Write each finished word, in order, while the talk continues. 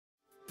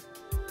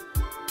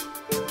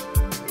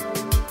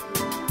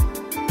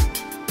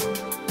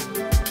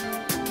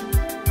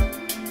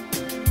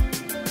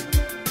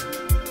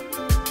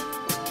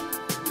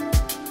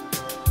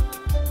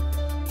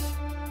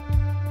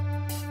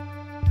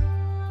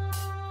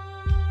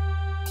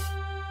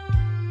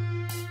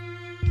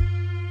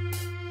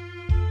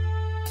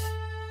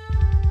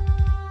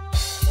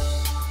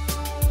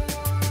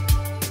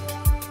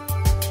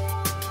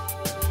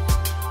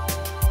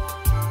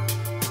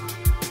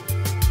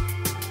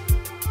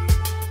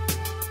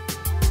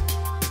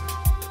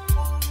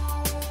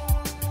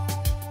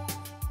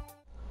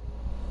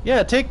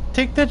Yeah, take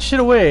that shit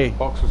away.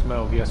 Box was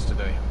mailed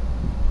yesterday.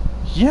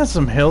 Yeah,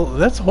 some hill.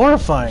 That's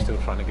horrifying. Still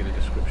trying to get a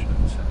description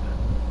of the sender.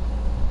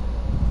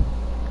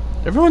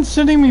 Everyone's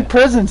sending me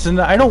presents and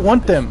I don't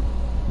want them.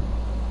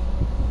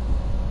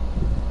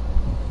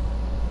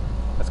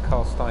 That's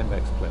Carl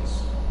Steinbeck's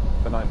place,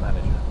 the night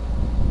manager.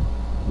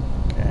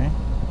 Okay.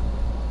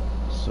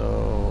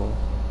 So,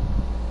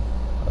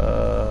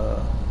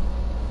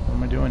 what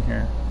am I doing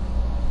here?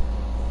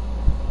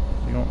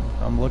 You don't.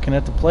 I'm looking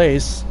at the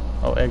place.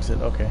 Oh, exit.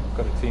 Okay.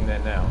 Got a team there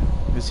now.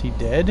 Is he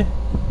dead?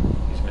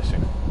 He's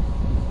missing.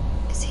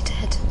 Is he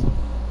dead?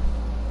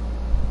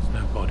 There's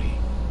no body.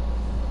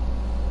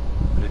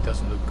 But it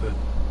doesn't look good.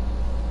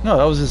 No,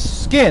 that was his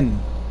skin.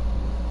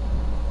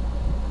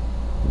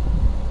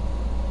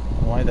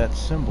 Why that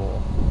symbol?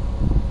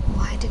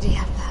 Why did he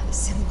have that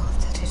symbol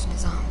tattooed on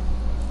his arm?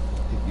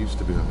 It used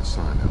to be on a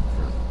sign out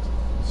front.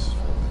 It's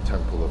from the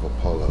Temple of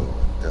Apollo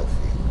in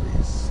Delphi, in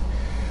Greece.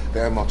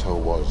 Their motto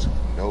was,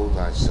 know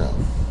thyself.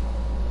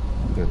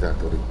 Their dad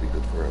thought it would be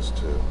good for us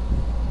too.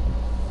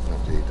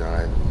 After he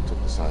died, we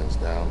took the signs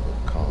down,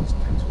 but Carl's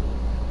tattoo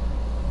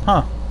remained.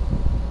 Huh.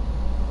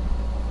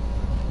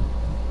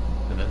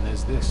 And then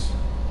there's this.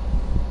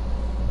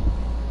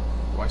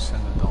 Why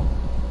send a doll?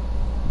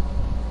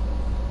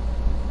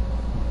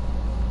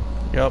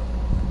 Yep.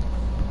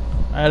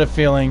 I had a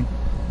feeling.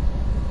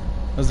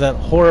 It was that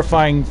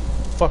horrifying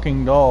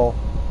fucking doll.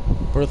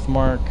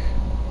 Birthmark.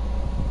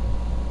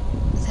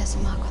 There's a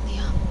mark on the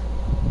arm.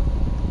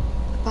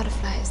 The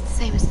butterfly is the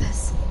same as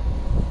this.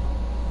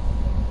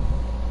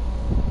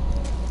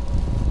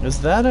 Is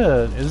that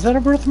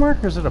a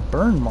birthmark or is it a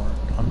burn mark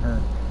on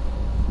her?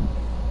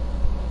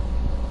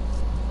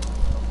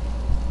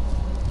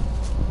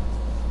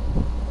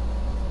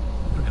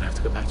 We're gonna have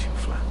to go back to your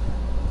flat.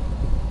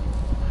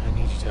 I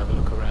need you to have a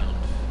look around.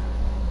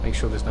 Make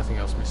sure there's nothing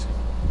else missing.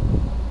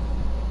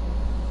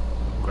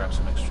 Grab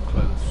some extra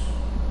clothes.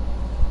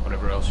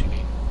 Whatever else you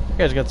need. You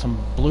guys got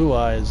some blue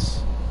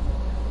eyes.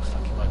 Looks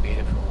like you might be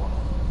here for a while.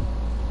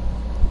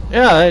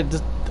 Yeah,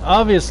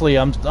 obviously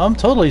I'm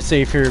totally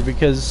safe here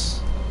because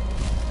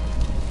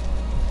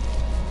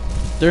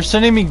they're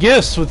sending me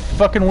gifts with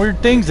fucking weird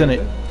things in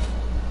it.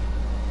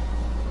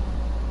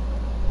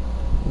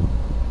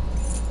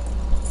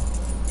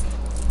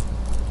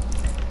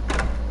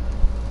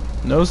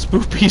 No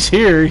spoopies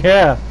here,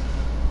 yeah.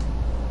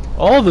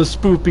 All the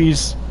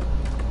spoopies.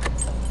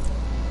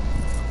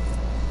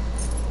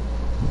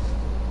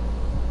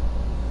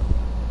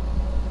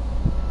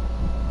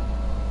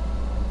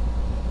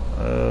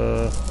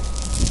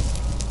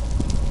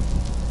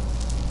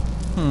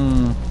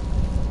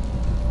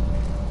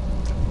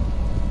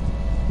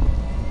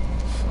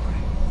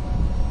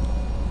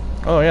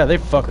 Oh yeah, they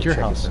fucked your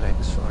house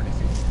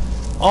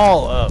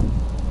all up.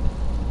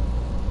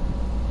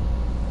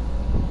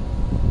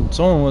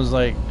 Someone was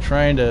like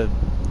trying to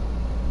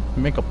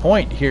make a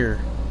point here.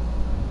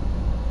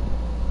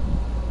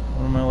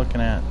 What am I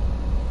looking at?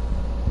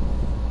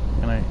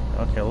 Can I?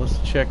 Okay, let's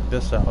check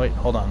this out. Wait,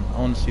 hold on. I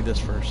want to see this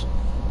first.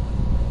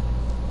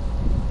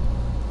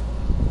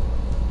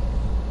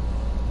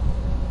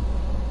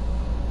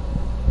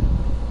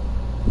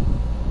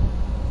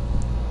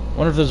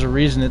 Wonder if there's a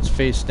reason it's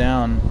face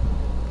down.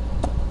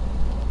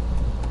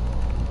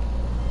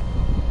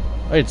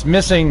 Oh, it's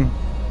missing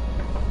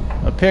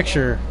a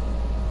picture.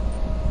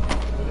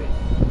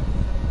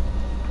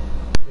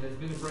 There's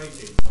been a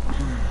break-in.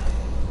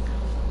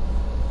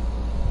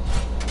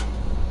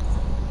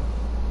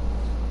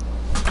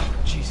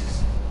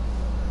 Jesus.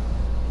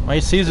 My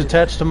AC is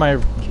attached to my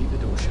Keep the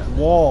door shut.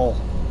 wall.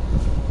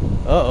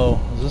 Uh-oh.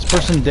 Is this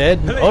person dead?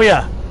 Hey, Oh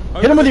yeah.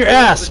 Hit him with your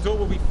ass. The door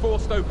will be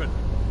forced open.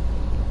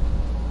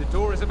 The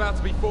door is about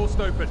to be forced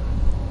open.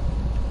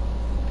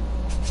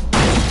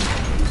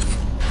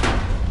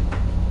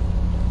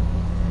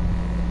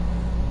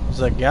 It's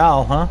a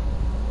gal, huh?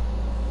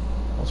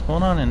 What's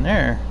going on in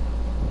there?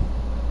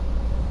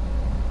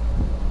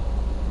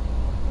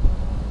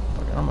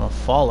 Fucking, I'm gonna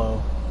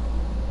follow.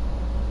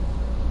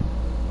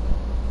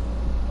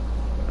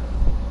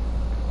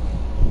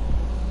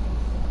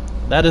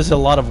 That is a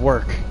lot of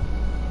work.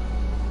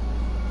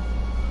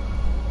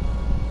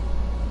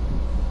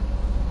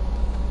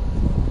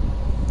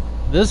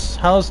 This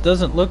house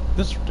doesn't look,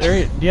 this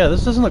area, yeah,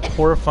 this doesn't look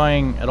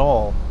horrifying at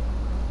all.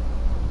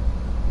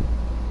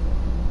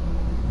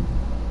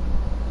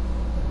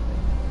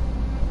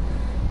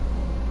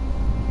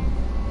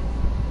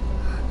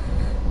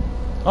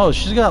 Oh,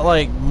 she's got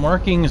like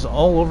markings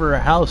all over her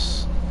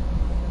house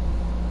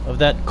of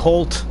that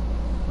cult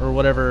or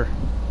whatever.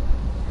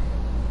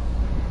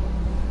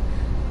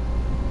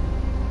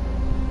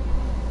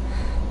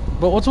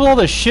 But what's with all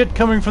this shit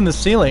coming from the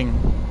ceiling?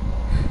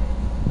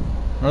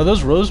 Are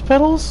those rose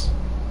petals?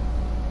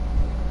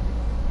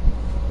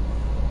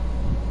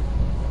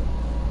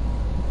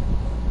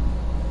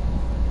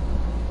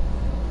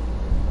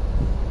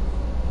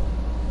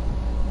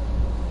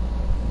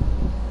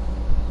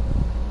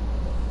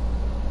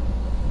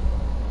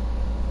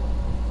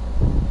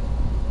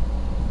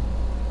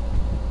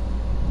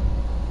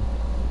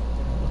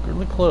 Look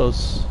really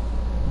close.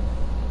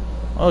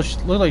 Oh, she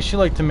looked like she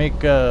liked to make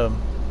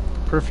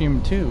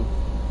perfume too.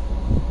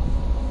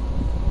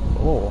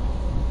 Oh.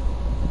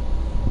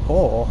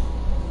 Oh.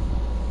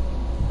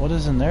 What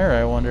is in there,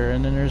 I wonder?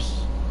 And then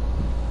there's...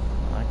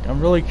 I'm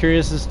really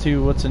curious as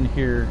to what's in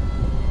here.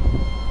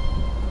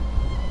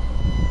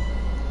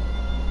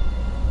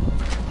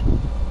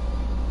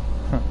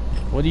 Huh.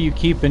 What do you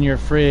keep in your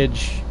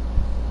fridge?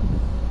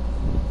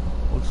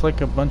 Looks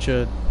like a bunch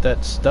of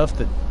that stuff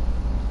that...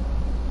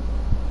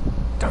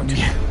 Don't.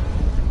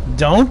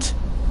 Don't?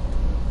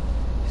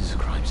 This is a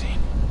crime scene.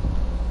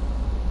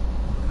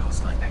 Carl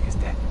Steinbeck is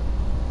dead.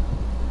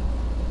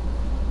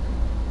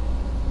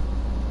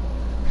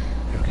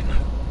 Erica, no.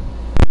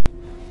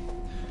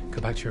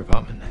 Go back to your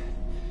apartment.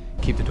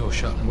 Keep the door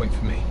shut and wait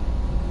for me.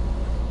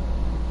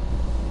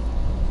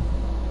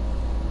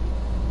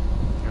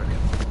 Erica.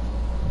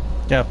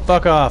 Yeah,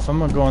 fuck off. I'm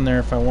gonna go in there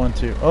if I want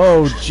to.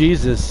 Oh,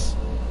 Jesus.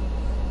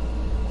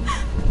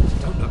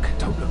 Don't look.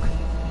 Don't look.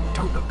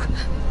 Don't look.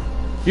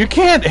 You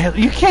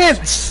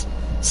can't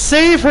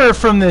save her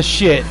from this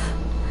shit.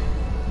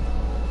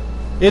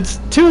 It's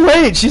too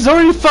late. She's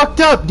already fucked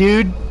up,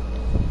 dude.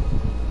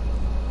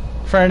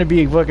 Trying to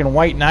be a fucking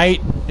white knight.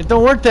 It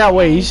don't work that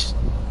way.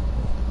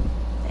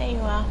 There you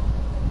are.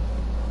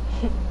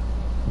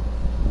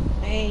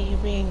 Hey, you're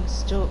being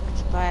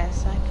stalked by a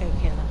psycho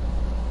killer.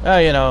 Oh,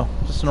 you know,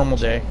 just a normal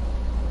day.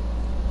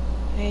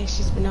 Hey,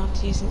 she's been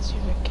after you since you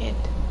were a kid.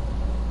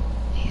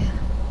 Yeah.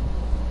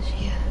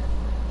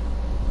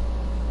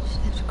 She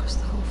lived across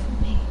the hall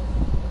from me.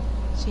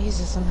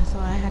 Jesus, and I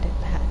thought I had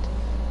it bad.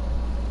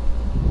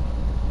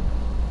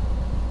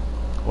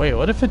 Wait,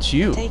 what if it's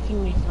you?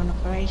 Taking me for an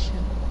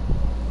operation.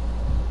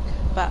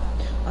 But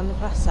on the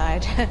plus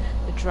side,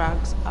 the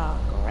drugs are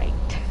great.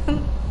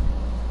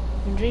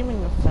 I'm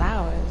dreaming of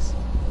flowers.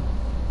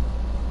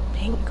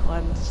 Pink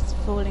ones just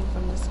falling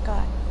from the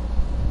sky.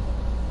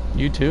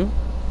 You too?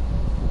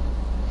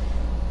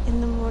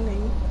 In the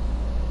morning,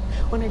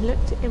 when I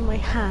looked in my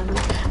hand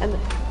and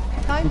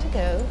Time to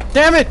go.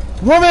 Damn it,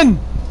 woman!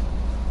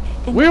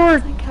 in We the were-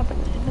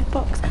 cabinet in the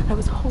box, I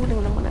was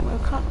holding them when I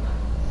woke up.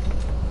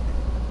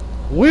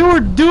 We were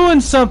doing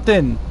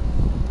something.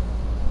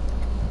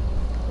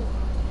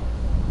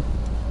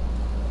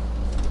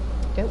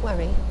 Don't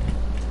worry.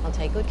 I'll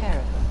take good care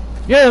of her.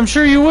 Yeah, I'm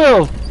sure you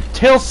will.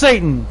 Hail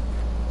Satan.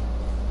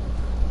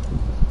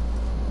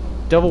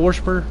 Devil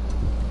worshiper.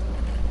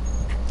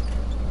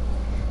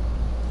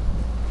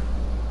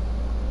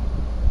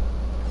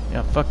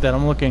 Yeah, fuck that.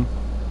 I'm looking.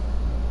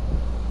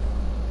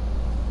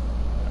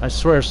 I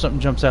swear if something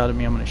jumps out at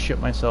me, I'm gonna shit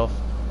myself.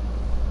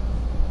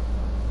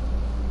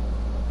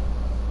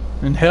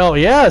 And hell,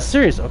 yeah,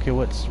 serious. Okay,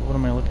 what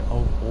am I looking?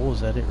 Oh,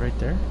 is that it right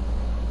there?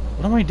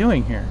 What am I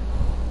doing here?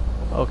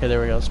 Okay, there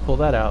we go. Let's pull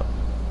that out.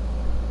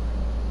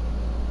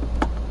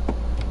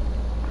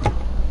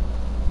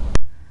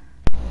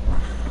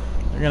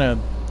 They're gonna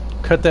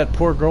cut that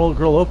poor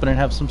girl open and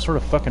have some sort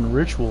of fucking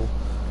ritual.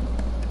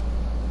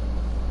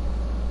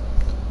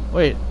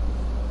 Wait,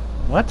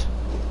 what?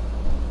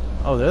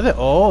 Oh,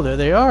 there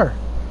they are.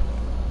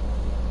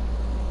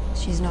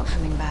 She's not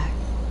coming back.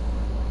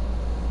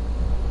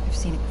 I've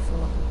seen it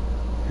before.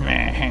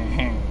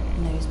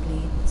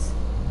 Nosebleeds.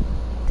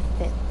 The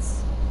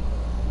fits.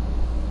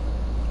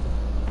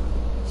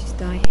 She's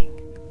dying.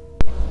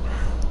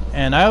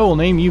 And I will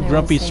name you No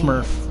Grumpy one's saying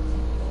Smurf. it,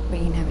 but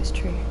you know it's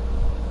true.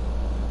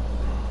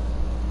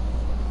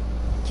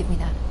 Give me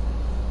that.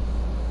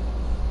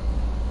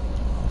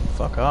 Oh,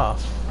 fuck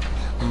off.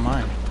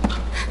 Mine.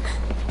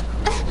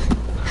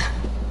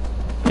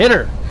 Hit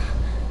her!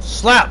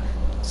 Slap!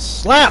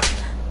 Slap!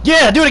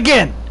 Yeah, do it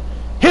again!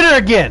 Hit her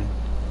again!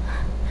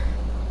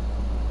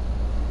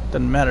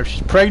 Doesn't matter if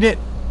she's pregnant.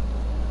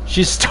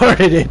 She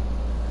started it.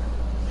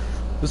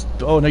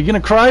 Oh, now you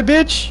gonna cry,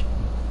 bitch?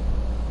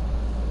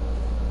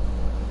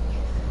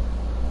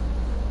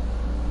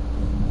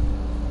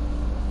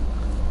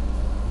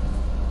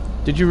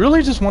 Did you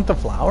really just want the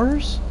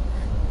flowers?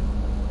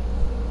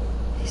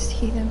 I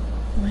see them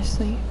in my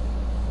sleep.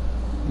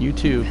 You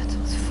too.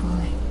 Petals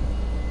falling.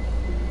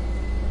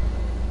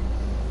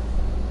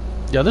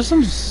 Yeah, there's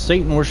some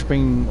Satan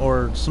worshipping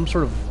or some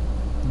sort of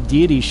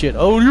deity shit.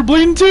 Oh, you're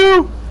bleeding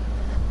too!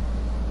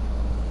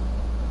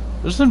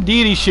 There's some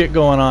deity shit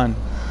going on.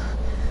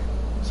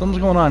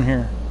 Something's going on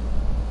here.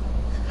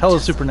 Hella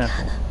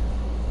supernatural.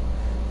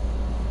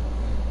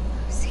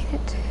 I've seen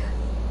it too.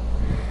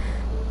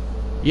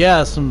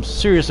 Yeah, some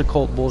serious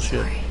occult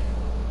bullshit. Sorry.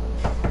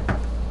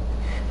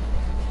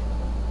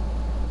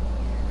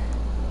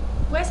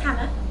 Where's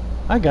Hannah?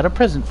 I got a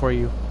present for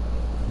you.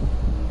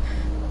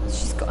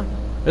 She's gone.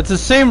 It's the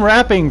same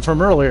wrapping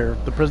from earlier,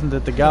 the present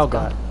that the gal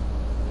got.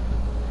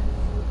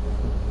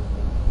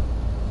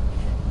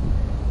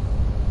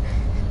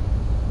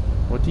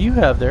 What do you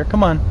have there?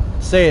 Come on,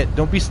 say it.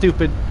 Don't be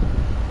stupid.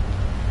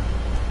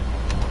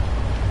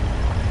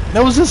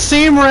 That was the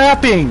same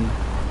wrapping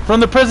from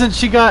the present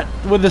she got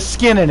with the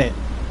skin in it.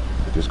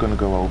 We're just going to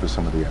go over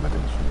some of the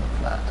evidence from the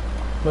flat.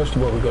 Most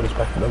of what we got is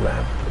back in the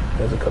lab.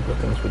 There's a couple of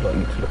things we'd like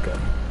you to look at.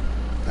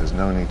 There's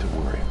no need to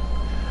worry.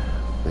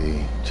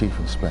 The chief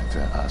inspector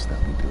asked that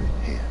we do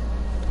it here.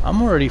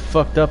 I'm already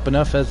fucked up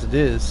enough as it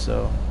is,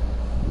 so.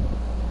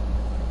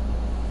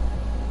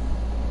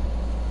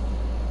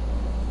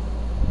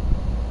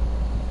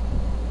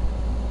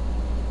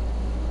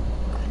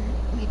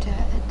 Couldn't we do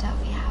it at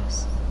Delphi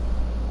House?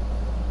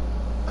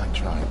 I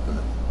tried, but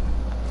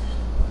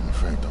I'm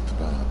afraid Dr.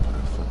 Ballard put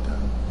her foot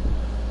down.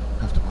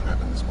 After what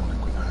happened this morning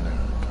with Hannah,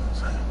 I can't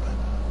say I blame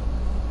her.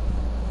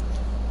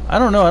 I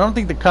don't know. I don't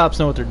think the cops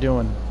know what they're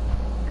doing.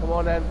 Come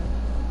on then.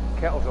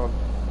 Kettle's on.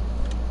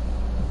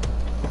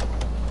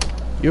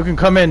 You can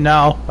come in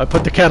now. I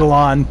put the kettle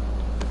on.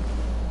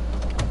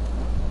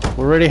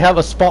 We already have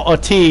a spot of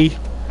tea.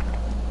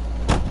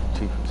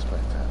 Chief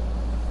Inspector.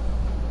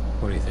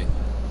 What do you think?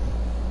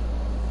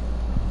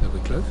 Are we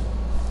close?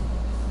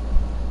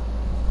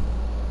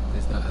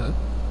 Is that her?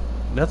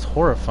 That's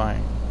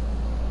horrifying.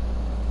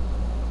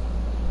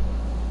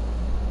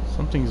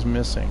 Something's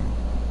missing.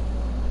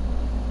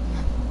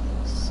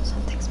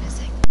 Something's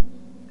missing.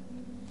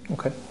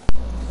 Okay.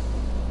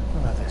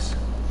 What about this?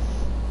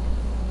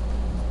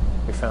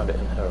 We found it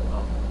in her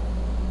apartment.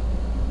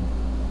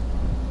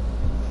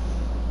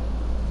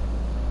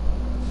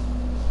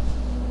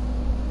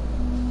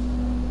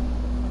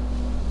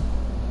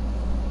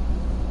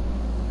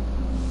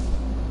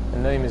 Her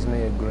name is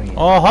Mia Green.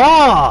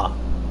 Aha!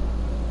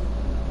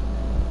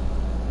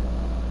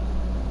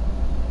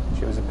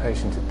 She was a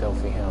patient at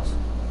Delphi House.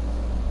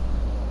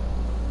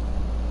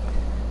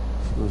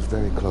 She was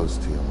very close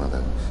to your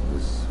mother. She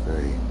was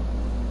very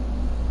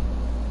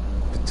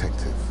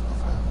protective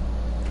of her.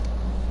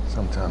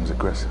 Sometimes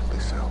aggressively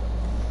so.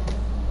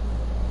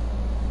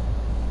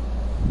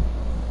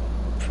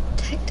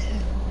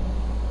 Protective.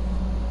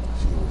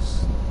 She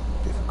was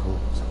difficult,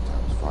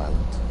 sometimes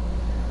violent.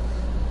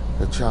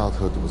 Her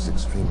childhood was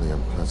extremely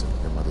unpleasant.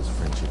 Your mother's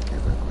friendship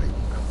gave her great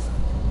comfort.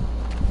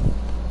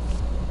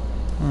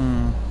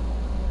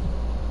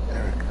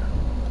 Erica.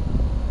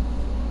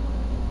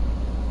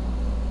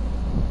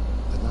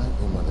 The night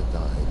your mother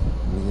died,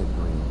 Mia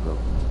Green broke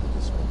into the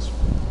dispensary.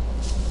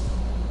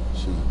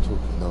 She took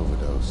an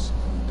overdose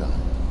and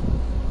died.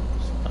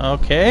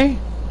 Okay.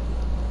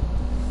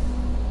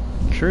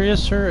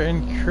 Curiouser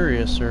and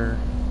curiouser.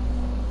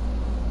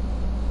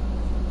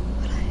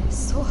 But I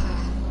saw her.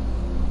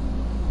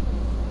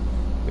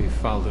 We've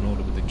filed an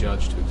order with the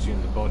judge to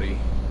exhume the body.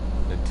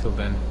 Until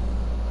then,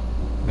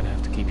 I'm gonna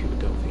have to keep you at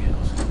Delphi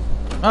House.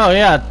 Oh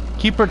yeah,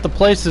 keep her at the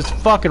place that's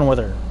fucking with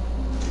her.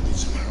 Need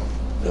some help.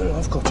 No,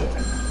 I've got it.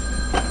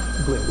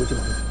 Wait, would you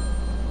mind?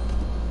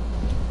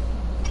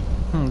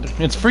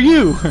 It's for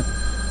you.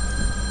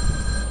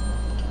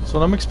 That's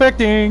what I'm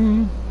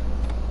expecting.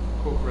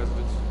 Court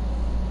residence.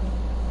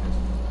 Yes.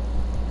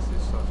 This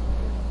is Sergeant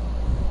Pearce.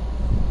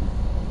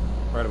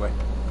 Right away.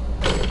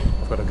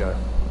 I've got to go.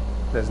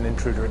 There's an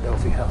intruder at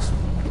Delphi House.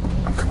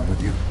 I'm coming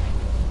with you.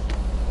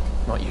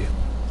 Not you.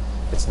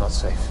 It's not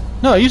safe.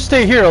 No, you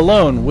stay here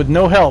alone with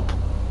no help.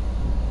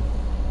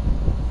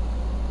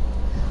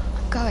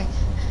 I'm going.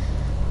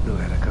 No,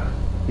 Erica.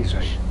 He's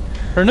right.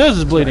 Her nose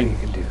is Nothing bleeding. you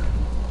can do.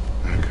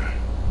 Okay.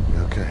 You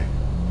okay?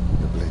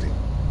 You're bleeding.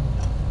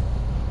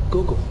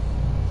 Google.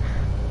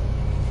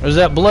 There's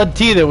that blood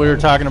tea that we were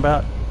talking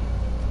about.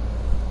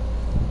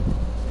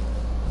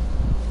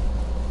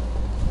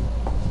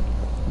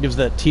 Gives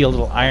that tea a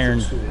little iron.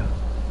 Suya.